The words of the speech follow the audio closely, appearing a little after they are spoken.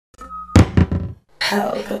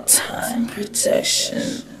Pelpa time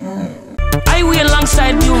protection. I will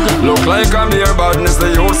alongside Bugle. Look like I'm here badness,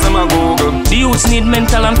 the youths them a Google. The youths need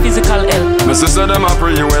mental and physical help. My sister them a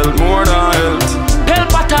pretty well, more than health.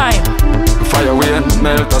 Pelpa time. Fire away,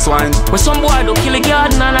 melt a swine. When some boy do kill a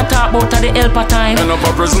garden and I talk about the Pelpa time. End up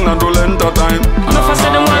a prison and do length of time. Enough I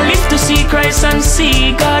said them want live to see Christ and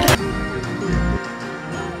see God.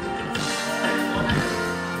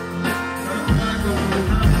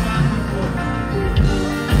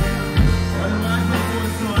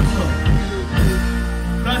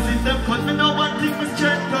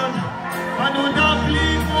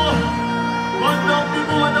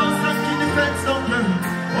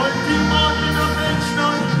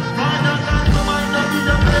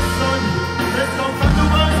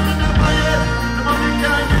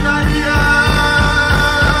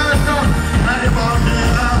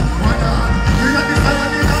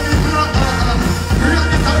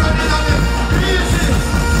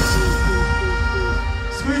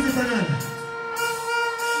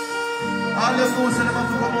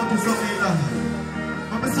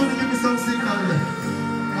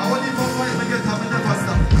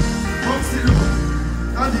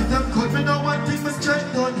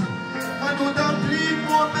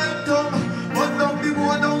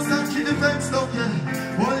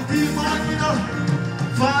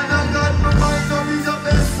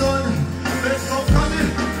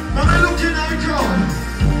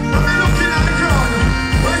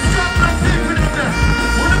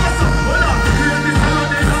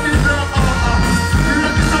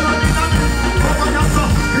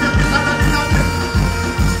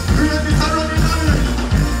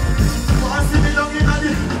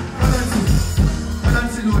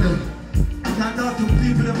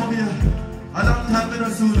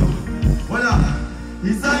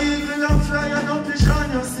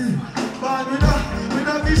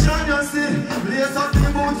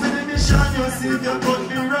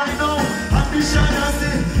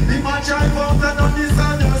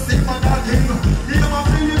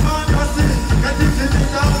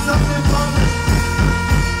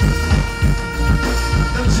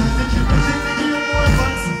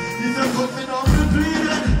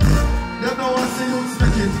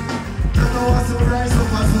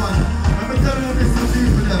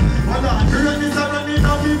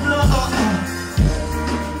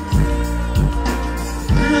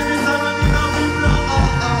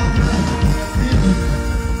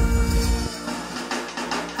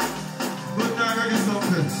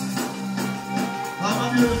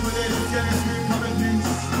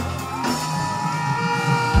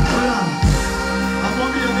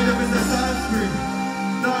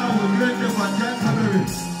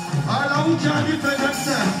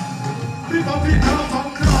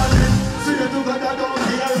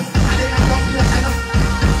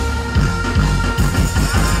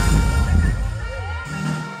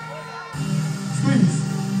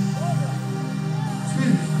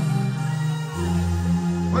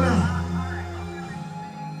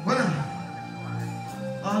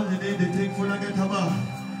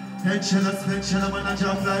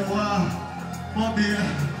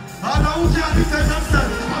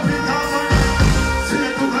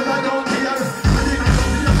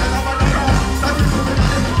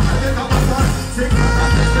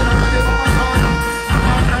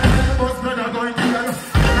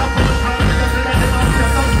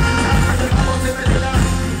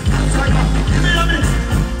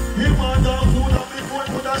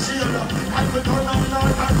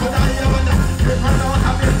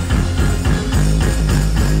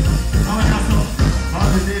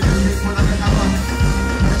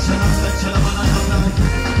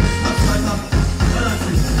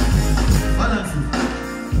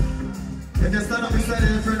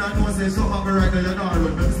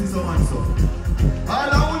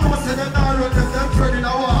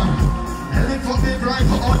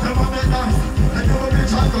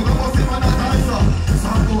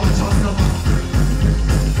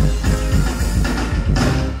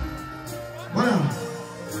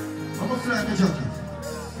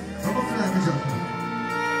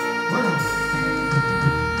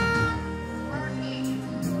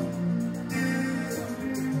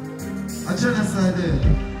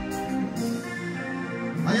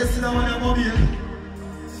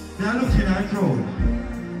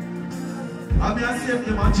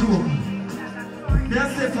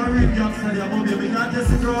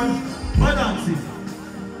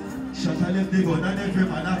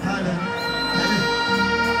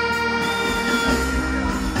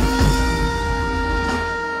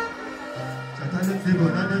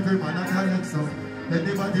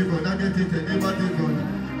 Anybody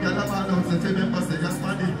run, get a man out, say, remember, say, just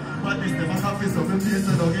money. But this, the back office of the place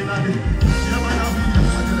and dog in the yeah, man, I'll be here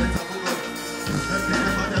for the letter to go. Let's see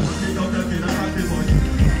if I never pick up the kid and have the money.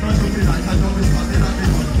 Not to be like I don't be spotted at the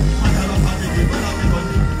money. I tell them how to give it up the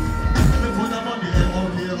money. We put the money in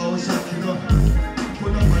all the ocean, you know.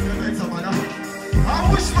 Put up on the letter, man. I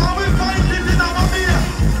wish man we find it in our beer.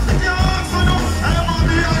 Yeah, so no, I'm on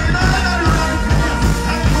the island.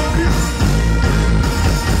 I'm on the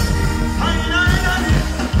island.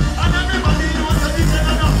 And everybody knows that it's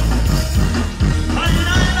enough. I'm in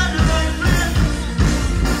the right place.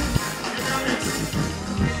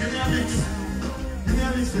 Give me a mix. Give me a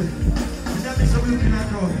mix. Give me a mix of looking at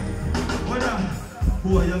God. What up? Who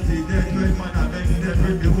are you feet dead? Great man, I'm begging dead.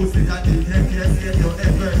 Bring the who say that they take yes, get your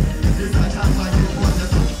head right. This a chance I get what you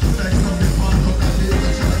do. Like something fun, come that day, the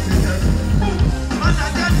chance to get. Man, I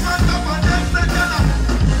get man up and them say yellow.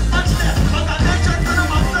 Watch them, but I get check to the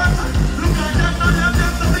master. Look at them, now they have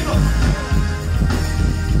them to pick up.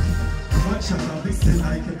 One shot of this thing,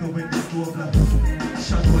 I can go in this door black.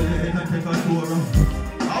 Shot for the head and take a tour around.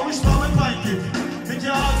 I wish man would find it. Think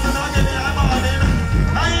your house and I'll get it, I'm all in.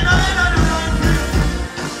 I ain't the right place.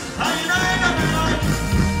 I ain't the right.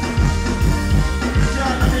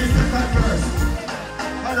 Yeah, let me second verse.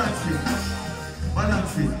 Balance it.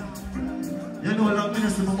 Balance it. You know long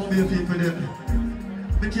ministry for mobile people them.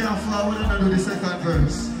 We can't forward and do the second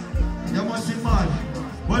verse. You must be mad.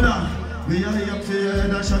 Hold on. We are here for your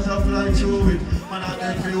head and shut up like through it. Man, I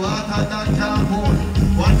get free water that can't hold.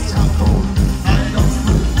 What's your code? I don't know.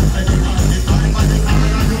 I think I'll be fine, but they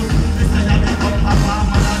can't do. They say I make up papa,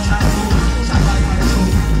 man, I can't do. Shut like my show.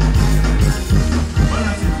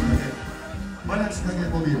 Balance it again. Balance it again,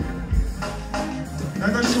 mobile. I'm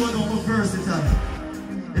going to show them a verse it up.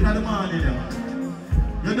 In the morning, yeah.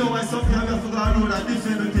 You know why some people have to go around and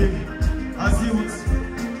defend the thing. As youths,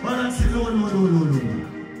 balance it low.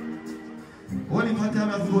 Only part time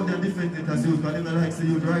I have to go out there and defend it as youth, but them not like to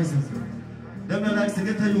youth rising. Them not like to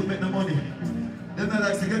get a youth, make the money. Them not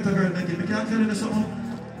like to get a girl, make it. I can't tell you something.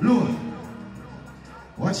 Lord,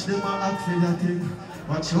 watch them act for that thing.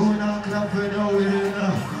 Watch how now clap when you're winning.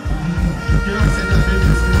 You don't say that thing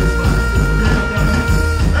is this man.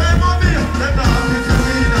 Hey, mommy, let the happy to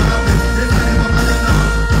win. It's a name of my now.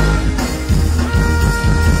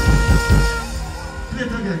 Play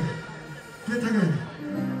it again. Play it again.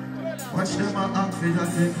 Watch them act for that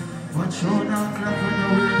thing. Watch how now clap when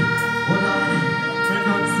you're winning. Hold on. When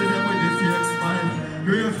don't see them with the fake smile.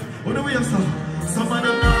 Grave, what do we have some? Some of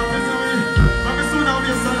them now have to win. But me soon now we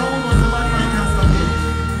have some. I won't want to bad mind can't stop me.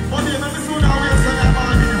 Money, me soon now we have some. I'm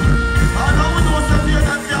on here. And now we know some fear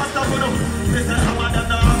that can't stop me. They say some of them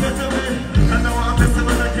now have to win. And now I'm messing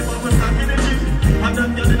with them. Keep up with some energy. And then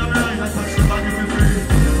get in on the line and touch the body for free.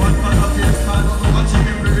 One part of the expand on the watching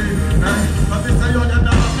me free. But they say you're them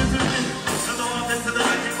now have to win. And now I'm messing with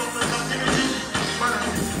them. Keep up with some energy.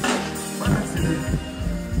 Balance it. Balance it.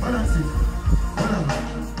 Balance it.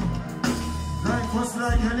 Just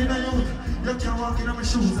like hell in a youth, you can't walk in on my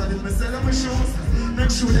shoes. And if I sell on my shoes,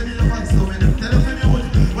 make sure they need a voice. So when them tell them in the wood,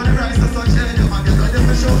 when the rise is so shady, you might get right in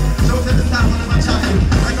my show. Show to the time when I'm a child.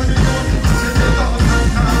 I got the youth, she take off my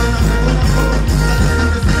car, and I'm going to go. I tell them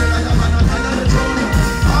to say like a man, I'm kind of the throne.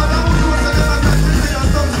 All I want to do is to never get to see a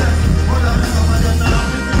sunset. Hold on, some of them now,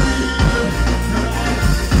 I'm in the lead.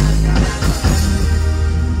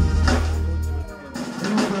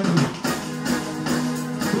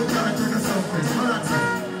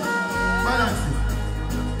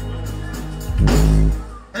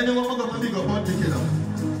 Anyone who got a big up bounty killer,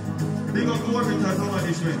 big up government and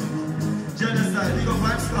management, genocide, big up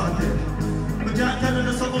vibes started. We can't tell you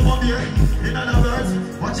the song of Bobby, in other words,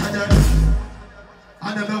 watch out there. I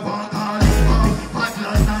never want all this bomb, but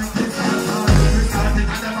last night it's all we started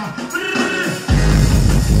and never.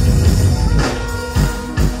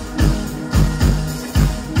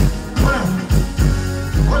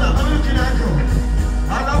 Hold on, I'm looking at you.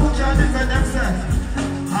 All who can defend themselves.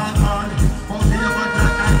 Hard, but be about that.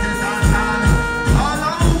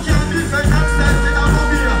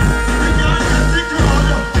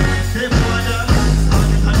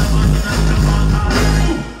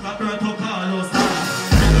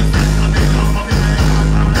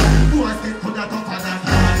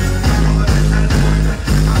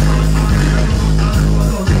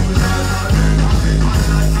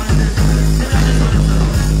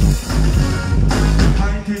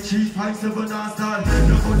 Chief, I'm 7 dance style.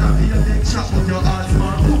 You could have been a big shot with your ass,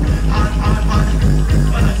 man. Hard.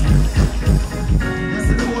 You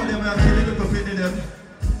see the whole them, we are killing the fit in them.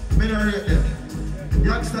 Me don't rate them.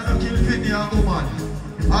 Youngsters don't kill fit in a woman.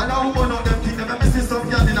 All the women out them think them. Let me see some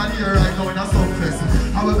girl in the air right now in a Sumfest.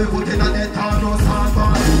 I will be putting a net Carlos hard,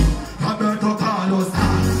 man. Roberto Carlos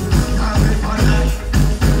hard. Can't be fun like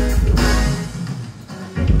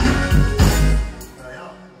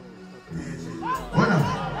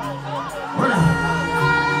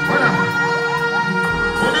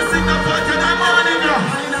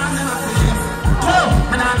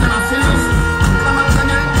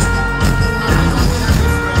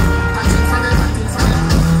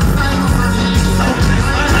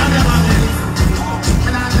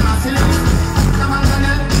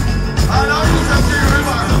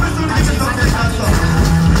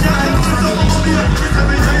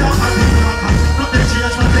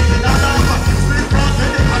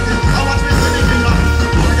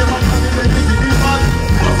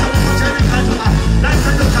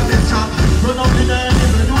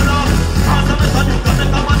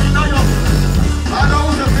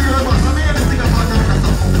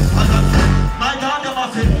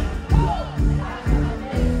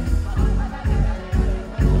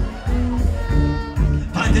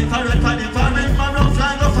different for different. Man don't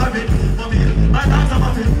fly no for it. Mommy, my dogs are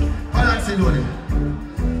muffin. Balance it, Lord.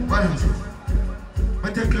 Balance it.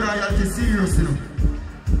 But take loyalty serious, you know.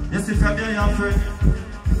 Yes, if you're your friend,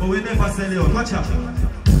 but we never sell you out. Watch out.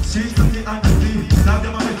 She's looking at the beat. Love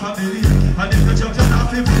them and my family. And if you jump on a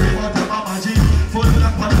flip, we want a mama G. Full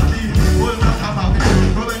black panty, full black hammer.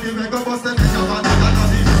 Go when you make a bust and make a man a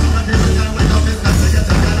canopy. And if you can wake up business to get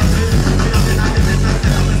a canopy. We have been at the business to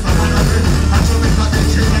have a canopy. And show me for the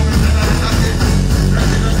shit and we never let us in.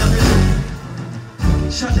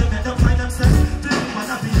 Shut them and them find themselves. Flip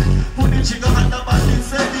man a beat. Put the trigger on the body.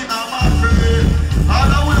 Say the arm are free.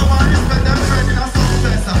 All I would want is spend them friend in a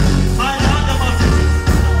Sumfest. My hand them up.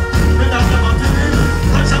 We have them up to me.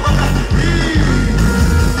 Touch them up at me.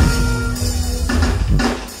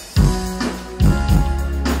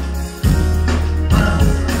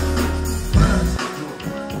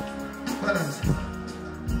 Balance.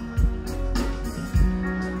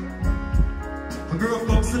 I grew up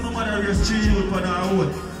come see my mother raise 3 youth on her own.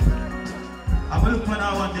 I look on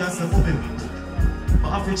her one day and say, Mommy, I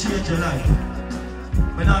have to change your life.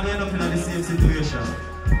 When I end up in the same situation,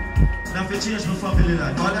 I have to change my family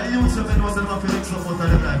life. All the youths of them wasn't have to make some out of their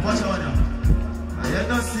life. Watch out now. I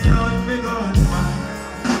don't see how it big on, man.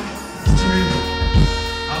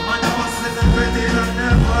 A man that was living pretty and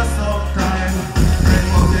never sometime. Then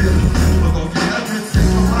what will we go feel everything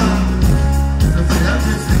for one. We feel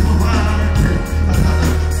everything for one.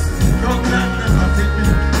 Young man never take me.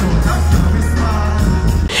 No, that's how we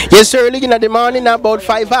smile. Yes, sir, early in the morning about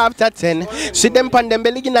 5 after 10. See them pan them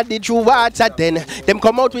belly in the true water then. Them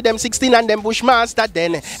come out with them 16 and them bushmaster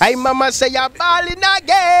then. I mama say you're balling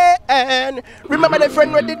again. Remember the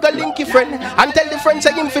friend where did go linky friend and tell the friend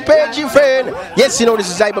say him fi page your friend. Yes, you know this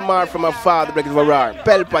is Ibamar from my father, Reggae Varar.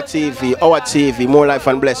 Pelpa TV, our TV, more life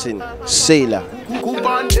and blessing. Sailor.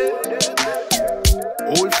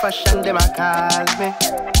 Old fashioned them a call me.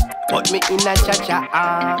 Put me in a cha-cha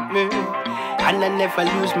army. And I never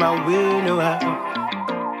lose my way, no.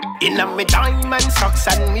 In a me diamond socks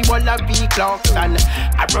and me wallaby clocks and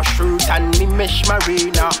I brush root and me mesh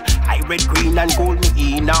marina. I red, green and gold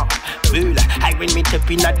me in. Well, I when me tip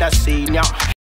in at the senior.